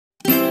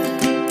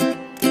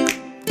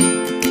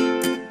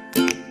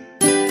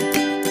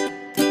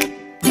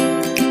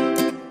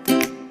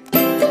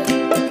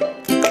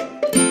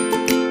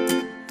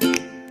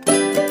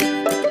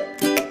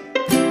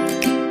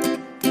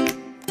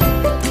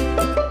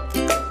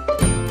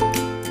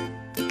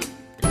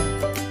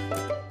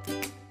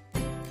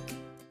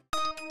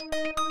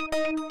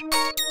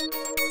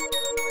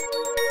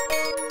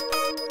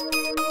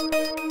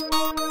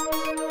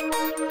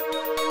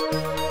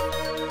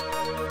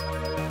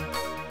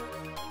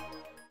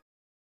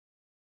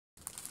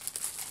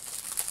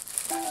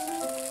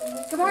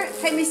morning.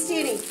 Hey, Miss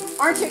Jenny,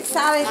 aren't you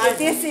excited that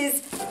this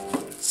is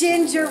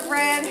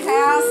Gingerbread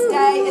House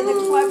Day in the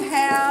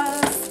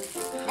clubhouse?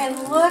 And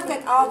look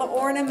at all the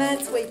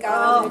ornaments we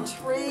got on the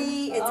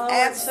tree. It's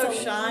absolutely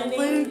so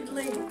shiny.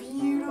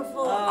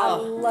 Beautiful. I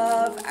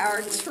love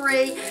our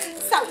tree.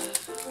 So,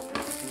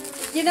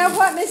 you know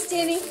what, Miss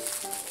Jenny?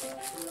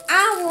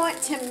 I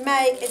want to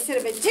make, instead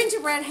of a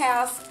gingerbread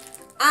house,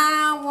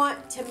 I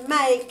want to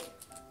make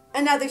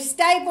another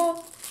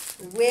stable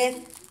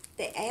with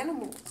the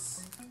animals.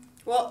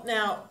 Well,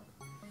 now,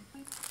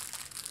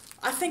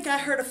 I think I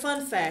heard a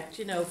fun fact.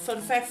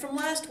 Fun fact from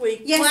last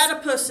week. Yes.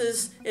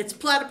 Platypuses, it's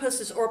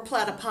platypuses or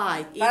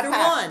platypi. Either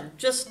one,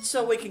 just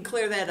so we can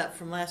clear that up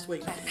from last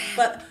week.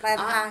 But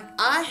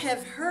I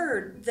have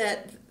heard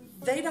that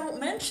they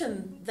don't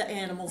mention the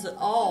animals at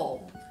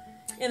all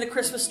in the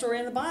Christmas story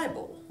in the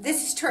Bible.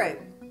 This is true.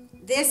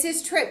 This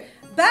is true.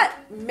 But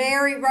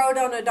Mary rode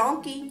on a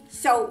donkey.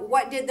 So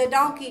what did the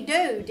donkey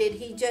do? Did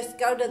he just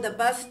go to the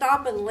bus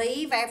stop and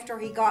leave after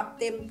he got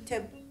them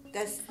to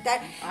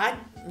that? I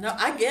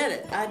get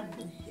it.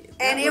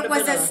 And it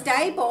was a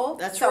stable.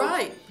 That's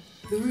right.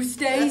 Who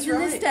stays in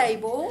the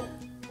stable?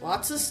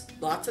 Lots of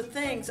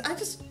things.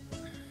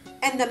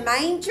 And the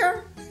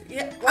manger.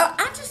 Yeah. Well,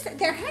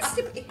 there has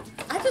to be.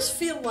 I just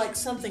feel like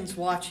something's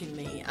watching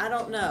me. I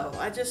don't know.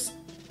 I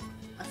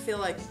feel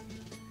like,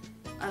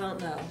 I don't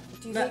know.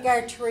 Do you think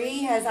our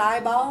tree has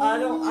eyeballs? I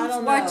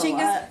don't watching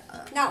know. us.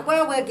 No,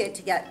 well, we'll get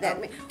to that.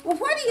 Well,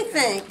 what do you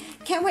think?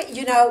 Can we?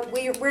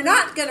 We're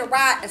not going to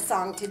write a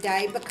song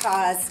today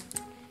because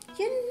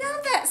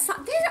that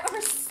song. There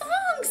are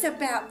songs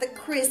about the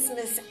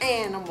Christmas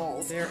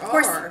animals. There are. Of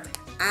course,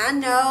 I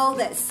know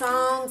that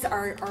songs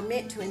are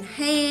meant to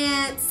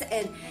enhance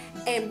and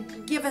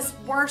give us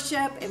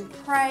worship and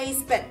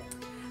praise, but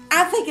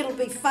I think it'll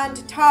be fun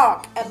to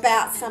talk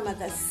about some of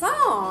the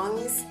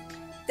songs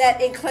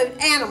that include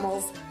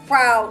animals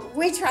while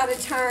we try to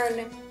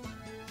turn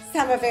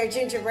some of our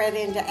gingerbread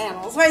into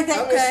animals. What do you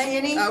think, Miss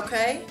Jenny?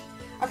 Okay.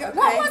 What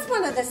was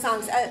one of the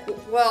songs?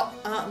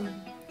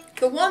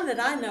 The one that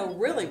I know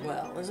really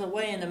well is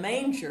Away in a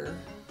Manger.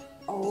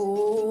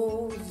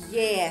 Oh,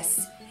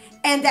 yes.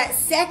 And that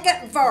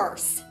second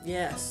verse.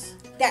 Yes.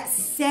 That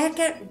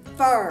second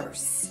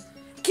verse.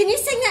 Can you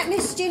sing that,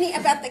 Miss Jenny,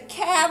 about the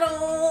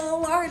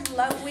cattle are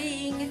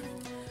lowing?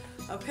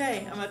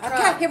 Okay, I'm going to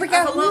try. Okay, here we go. I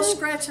have a little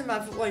scratch in my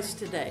voice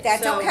today.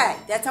 That's okay.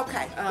 That's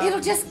okay. It'll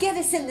just get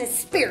us in the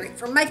spirit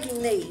for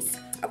making these.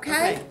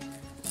 Okay?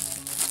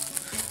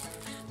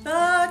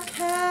 The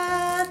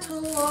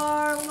cattle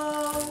are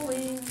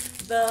lowing,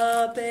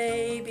 the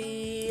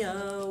baby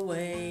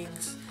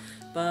awakes,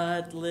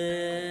 but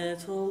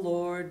little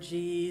Lord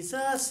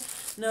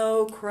Jesus,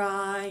 no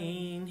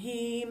crying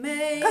he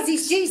makes. Because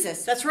he's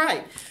Jesus. That's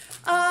right.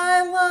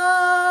 I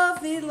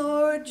love thee,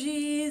 Lord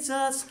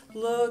Jesus,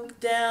 look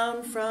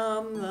down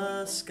from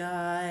the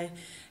sky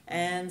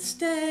and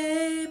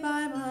stay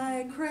by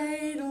my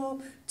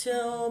cradle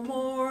till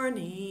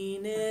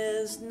morning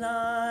is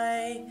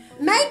nigh.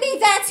 Maybe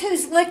that's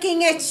who's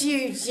looking at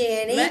you,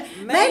 Jenny.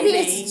 Maybe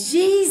it's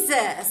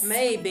Jesus.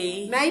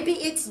 Maybe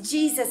it's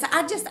Jesus.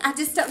 I just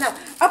don't know.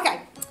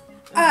 Okay.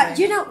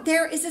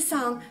 There is a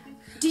song.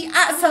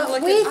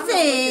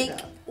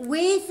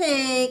 We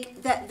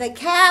think that the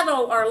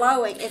cattle are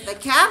lowing. If the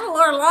cattle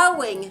are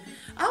lowing,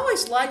 I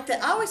always liked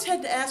that. I always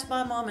had to ask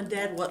my mom and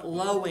dad what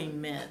lowing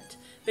meant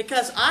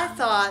because I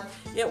thought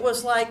it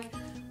was like,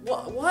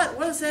 what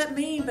does that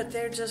mean? But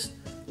they're just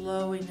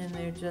lowing and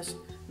they're just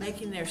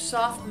making their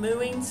soft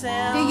mooing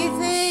sound. Do you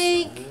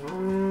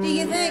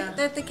think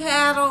that the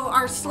cattle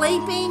are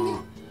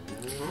sleeping?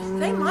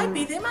 They might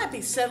be. They might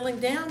be settling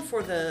down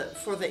for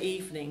the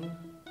evening.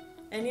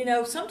 And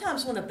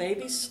sometimes when a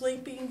baby's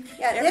sleeping,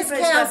 this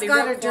cow's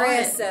got to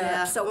dress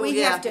up, so we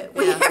have to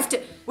be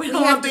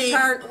politically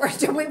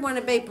correct. We want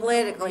to be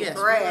appropriate.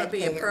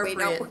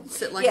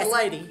 Sit like a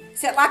lady.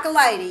 Sit like a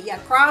lady. Yeah,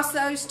 cross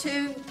those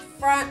two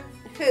front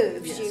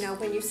hooves.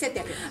 When you sit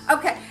there.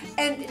 Okay.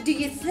 And do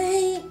you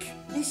think,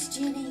 Miss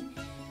Jenny,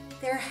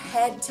 there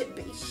had to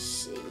be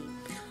sheep?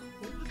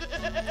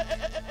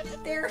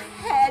 There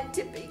had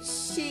to be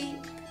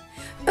sheep.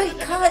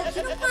 Because,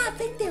 why I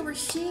think there were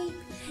sheep?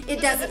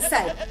 It doesn't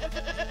say.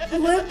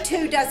 Luke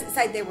 2 doesn't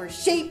say there were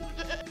sheep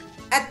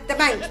at the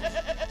manger.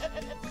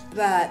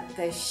 But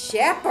the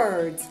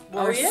shepherds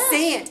were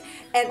sent.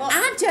 And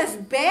I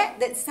just bet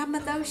that some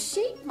of those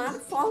sheep might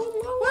have fallen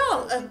low.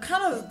 Well, it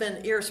kind of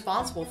been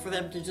irresponsible for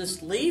them to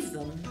just leave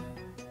them.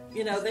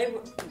 They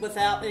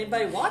without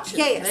anybody watching.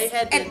 Yes. They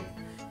had to,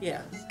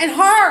 And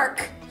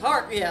hark.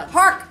 Hark, yeah.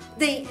 Hark.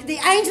 The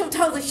angel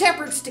told the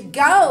shepherds to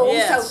go.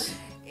 Yes. So,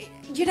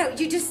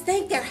 you just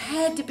think there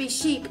had to be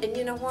sheep. And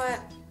you know what?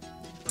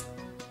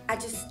 I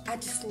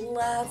just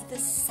love the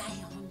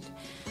sound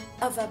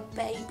of a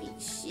baby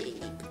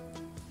sheep.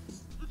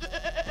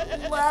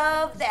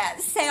 Love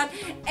that sound.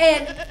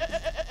 And,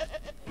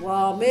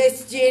 well,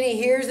 Miss Jenny,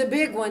 here's a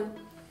big one.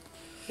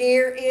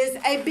 Here is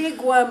a big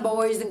one,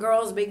 boys and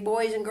girls, big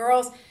boys and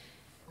girls.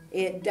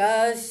 It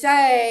does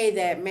say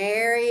that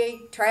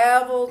Mary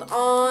traveled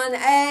on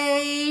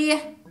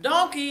a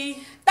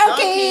donkey.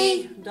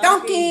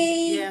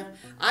 Donkey. Yeah.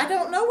 I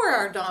don't know where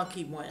our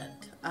donkey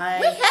went. We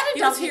had a donkey.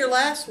 He was here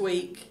last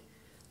week.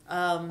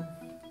 Oh,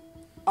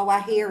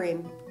 I hear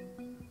him.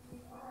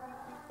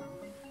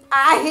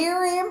 I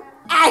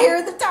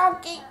hear the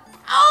donkey.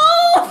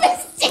 Oh,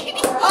 Miss Jenny.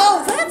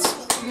 Oh,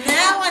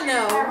 now I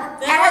know.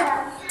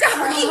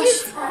 Donkey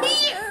is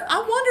here. I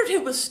wondered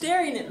who was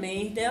staring at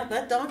me. Now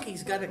that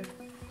donkey's got a...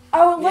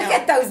 Oh, look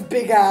at those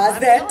big eyes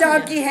that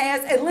donkey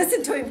has. And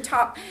listen to him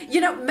talk. You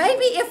know,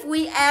 maybe if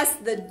we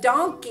ask the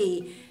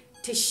donkey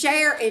to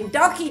share in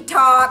donkey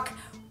talk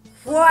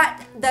what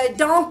the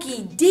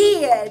donkey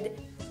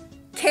did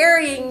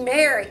carrying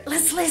Mary.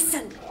 Let's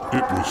listen.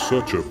 It was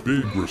such a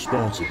big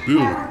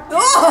responsibility.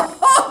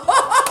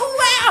 Oh,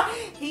 wow.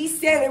 He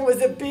said it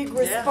was a big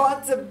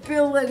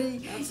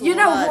responsibility. You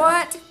know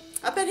what?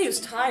 I bet he was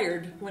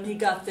tired when he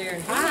got there.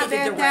 And I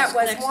bet that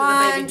was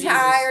one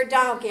tired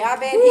donkey. I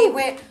bet he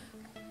went,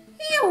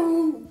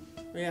 ew.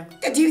 Yeah.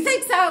 Do you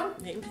think so?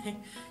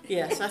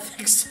 Yes, I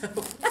think so.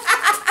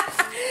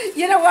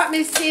 You know what,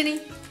 Miss Jenny?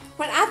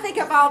 When I think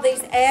of all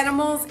these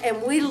animals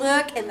and we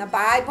look in the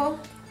Bible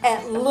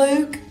at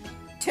Luke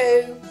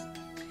 2,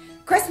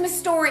 Christmas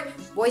story,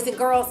 boys and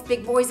girls,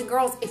 big boys and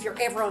girls, if you're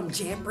ever on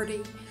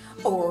Jeopardy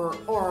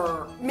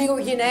or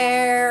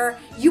Millionaire,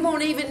 you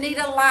won't even need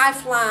a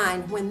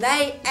lifeline when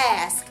they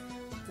ask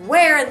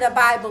where in the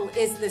Bible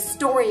is the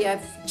story of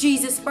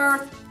Jesus'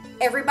 birth.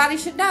 Everybody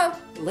should know.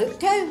 Luke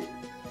 2.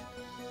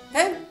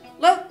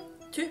 Luke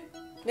 2.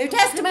 New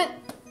Testament.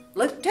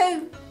 Luke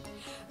 2.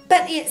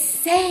 But it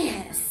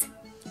says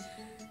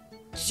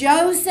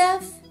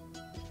Joseph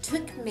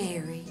took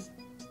Mary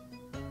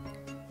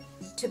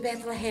to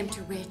Bethlehem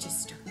to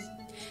register.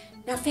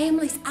 Now,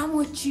 families, I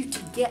want you to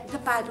get the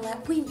Bible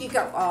out. When you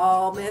go,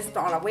 oh, Miss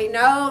Donna, we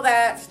know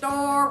that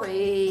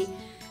story.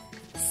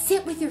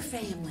 Sit with your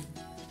family.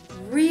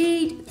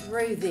 Read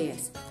through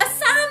this.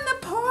 Assign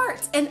the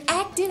parts and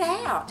act it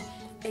out.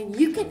 And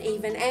you can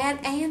even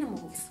add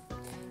animals.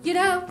 You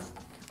know,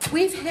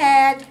 we've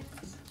had,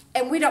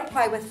 and we don't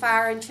play with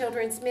fire in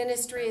children's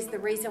ministry is the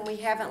reason we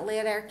haven't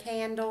lit our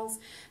candles.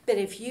 But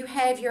if you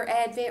have your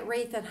Advent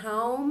wreath at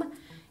home,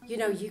 you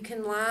know, you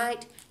can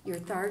light your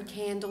third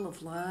candle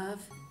of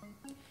love.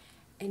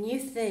 And you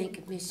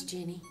think, Miss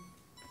Jenny,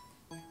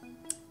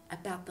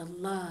 about the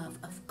love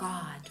of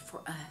God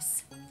for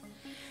us.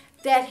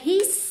 That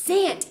He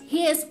sent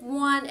His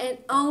one and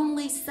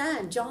only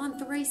Son. John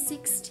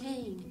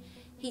 3:16.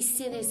 He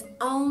sent His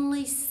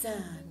only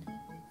Son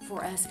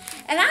for us.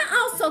 And I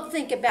also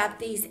think about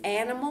these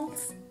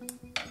animals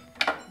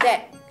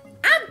that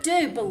I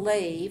do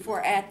believe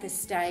were at the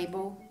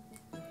stable.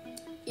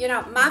 You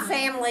know, my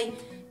family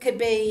could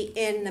be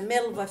in the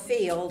middle of a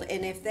field,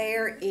 and if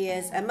there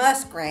is a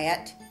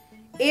muskrat,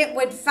 it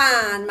would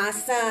find my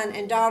son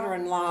and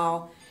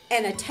daughter-in-law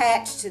and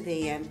attach to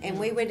them, and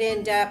we would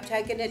end up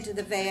taking it to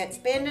the vet,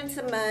 spending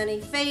some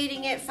money,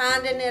 feeding it,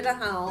 finding it a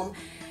home,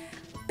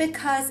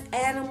 because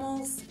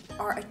animals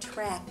are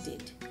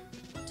attracted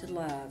to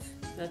love.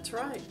 That's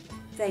right.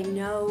 They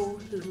know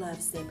who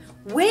loves them.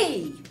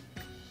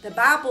 The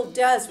Bible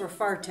does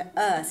refer to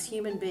us,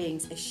 human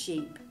beings, as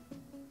sheep.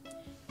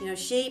 You know,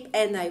 sheep,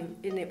 and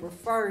it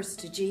refers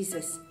to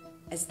Jesus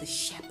as the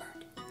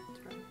shepherd.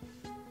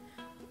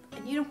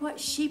 And you know what?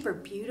 Sheep are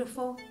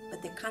beautiful,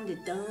 but they're kind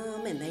of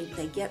dumb, and they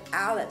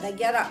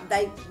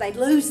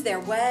lose their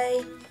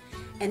way.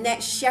 And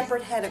that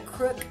shepherd had a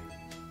crook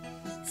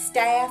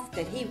staff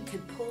that he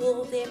could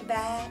pull them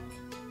back.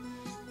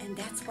 And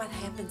that's what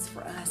happens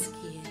for us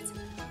kids.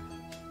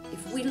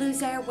 If we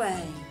lose our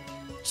way,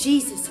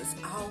 Jesus is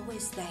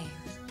always there.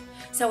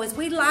 So as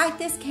we light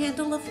this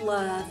candle of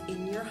love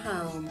in your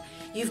home,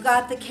 you've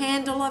got the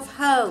candle of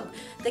hope,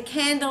 the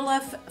candle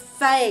of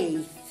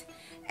faith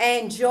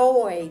and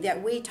joy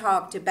that we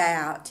talked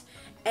about,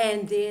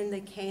 and then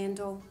the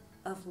candle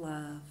of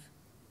love.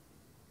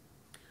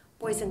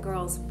 Boys and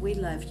girls, we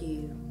love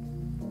you,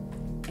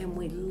 and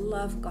we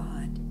love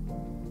God,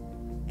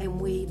 and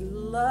we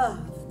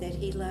love that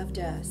He loved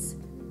us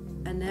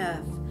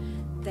enough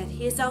that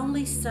His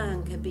only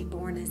Son could be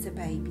born as a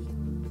baby.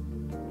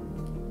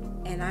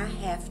 And I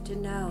have to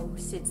know,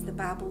 since the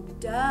Bible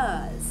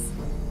does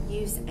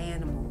use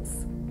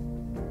animals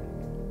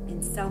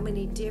in so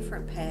many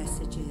different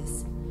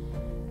passages,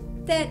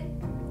 that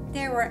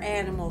there were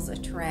animals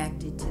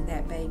attracted to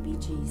that baby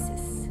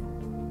Jesus.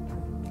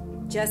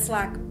 Just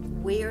like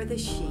we are the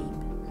sheep,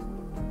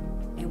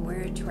 and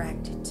we're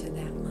attracted to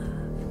that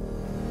love.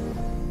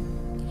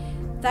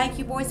 Thank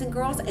you, boys and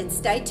girls, and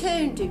stay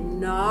tuned. Do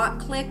not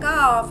click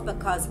off,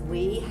 because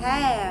we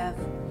have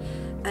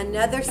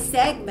another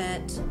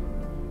segment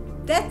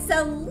that's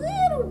a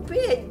little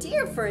bit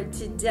different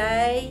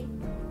today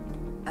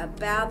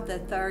about the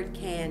third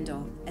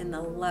candle and the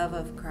love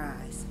of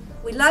Christ.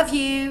 We love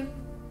you.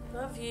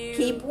 Love you.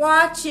 Keep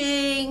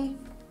watching.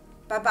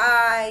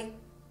 Bye-bye.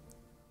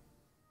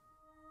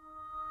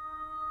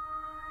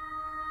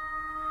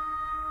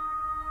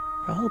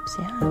 Ropes,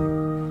 yeah.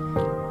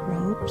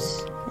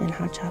 Ropes and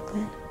hot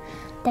chocolate.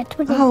 That's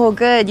what Oh,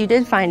 good. You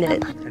did find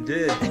it. I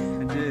did.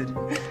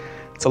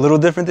 It's a little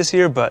different this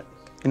year, but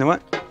you know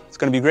what? It's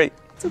gonna be great.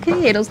 It's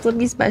okay, it'll still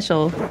be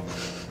special.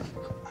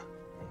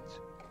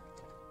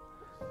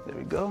 There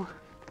we go.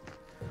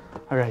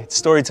 All right,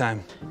 story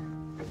time.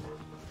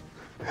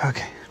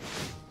 Okay.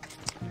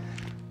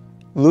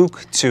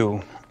 Luke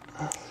 2.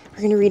 We're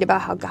going to read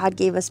about how God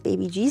gave us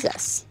baby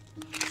Jesus.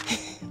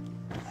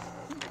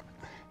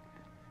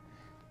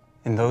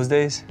 In those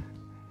days,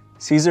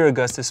 Caesar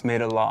Augustus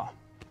made a law.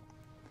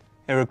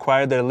 It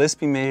required that a list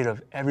be made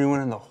of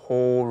everyone in the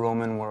whole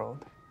Roman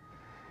world.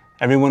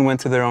 Everyone went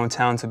to their own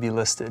town to be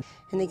listed.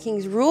 And the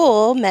king's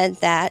rule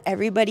meant that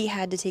everybody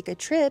had to take a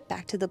trip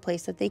back to the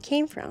place that they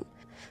came from.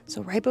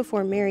 So right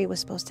before Mary was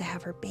supposed to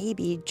have her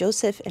baby,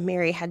 Joseph and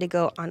Mary had to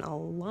go on a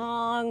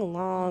long,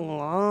 long,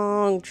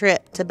 long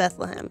trip to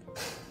Bethlehem.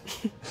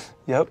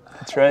 Yep,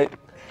 that's right.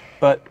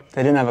 But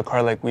they didn't have a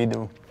car like we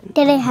do.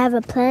 Did they have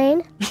a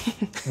plane?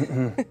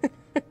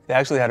 They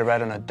actually had to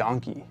ride on a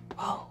donkey.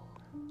 Whoa.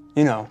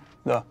 You know,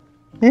 the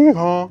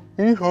hee-haw,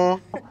 hee-haw.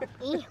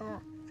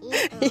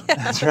 Yeah.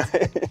 That's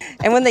right.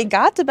 And when they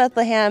got to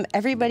Bethlehem,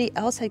 everybody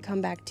else had come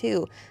back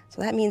too.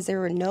 So that means there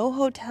were no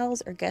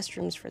hotels or guest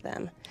rooms for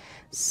them.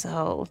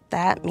 So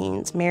that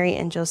means Mary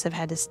and Joseph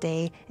had to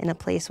stay in a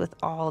place with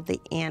all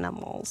the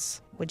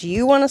animals. Would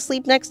you want to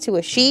sleep next to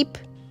a sheep?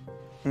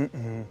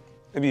 Mm-mm.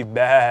 It'd be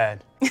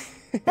bad.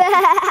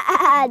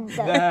 Bad.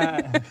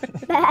 Bad.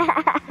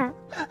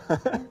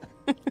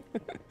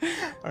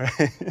 All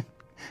right.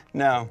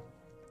 Now,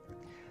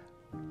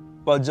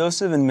 while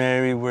Joseph and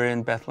Mary were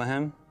in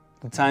Bethlehem,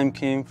 the time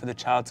came for the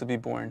child to be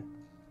born.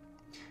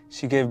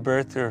 She gave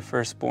birth to her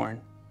firstborn.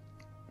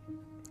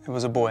 It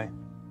was a boy.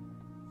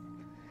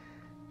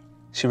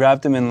 She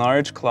wrapped him in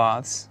large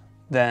cloths.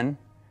 Then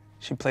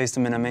she placed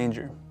him in a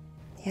manger.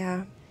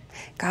 Yeah.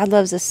 God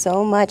loves us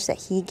so much that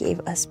he gave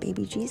us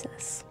baby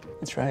Jesus.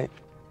 That's right.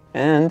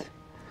 And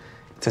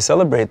to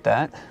celebrate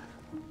that,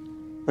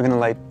 we're going to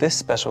light this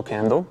special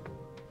candle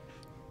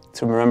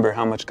to remember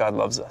how much God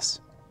loves us.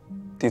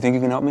 Do you think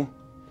you can help me?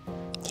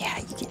 Yeah,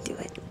 you can do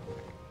it.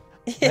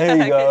 There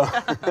you go.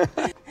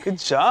 Good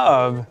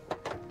job.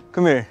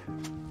 Come here.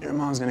 Your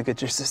mom's going to get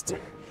your sister.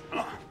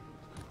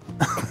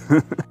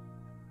 You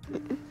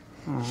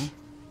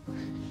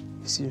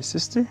see your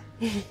sister?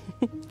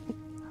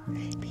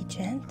 Be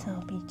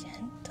gentle, be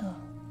gentle.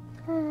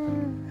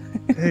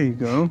 There you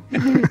go.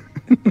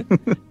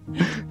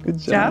 Good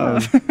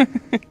job.